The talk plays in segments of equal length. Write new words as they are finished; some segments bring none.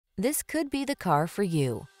This could be the car for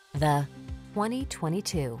you. The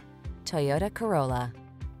 2022 Toyota Corolla.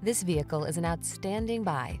 This vehicle is an outstanding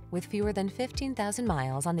buy with fewer than 15,000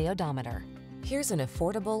 miles on the odometer. Here's an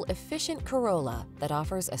affordable, efficient Corolla that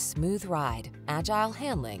offers a smooth ride, agile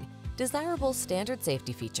handling, desirable standard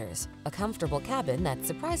safety features, a comfortable cabin that's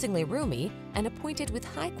surprisingly roomy, and appointed with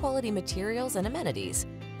high-quality materials and amenities,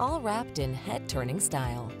 all wrapped in head-turning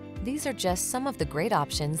style. These are just some of the great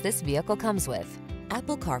options this vehicle comes with: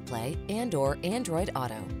 Apple CarPlay and/or Android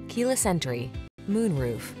Auto, keyless entry,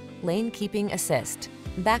 moonroof, lane keeping assist,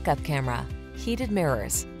 backup camera, heated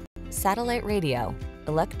mirrors, satellite radio,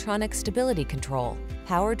 electronic stability control,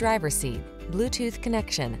 power driver seat, Bluetooth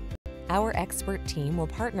connection. Our expert team will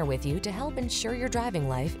partner with you to help ensure your driving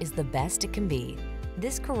life is the best it can be.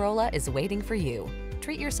 This Corolla is waiting for you.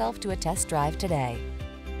 Treat yourself to a test drive today.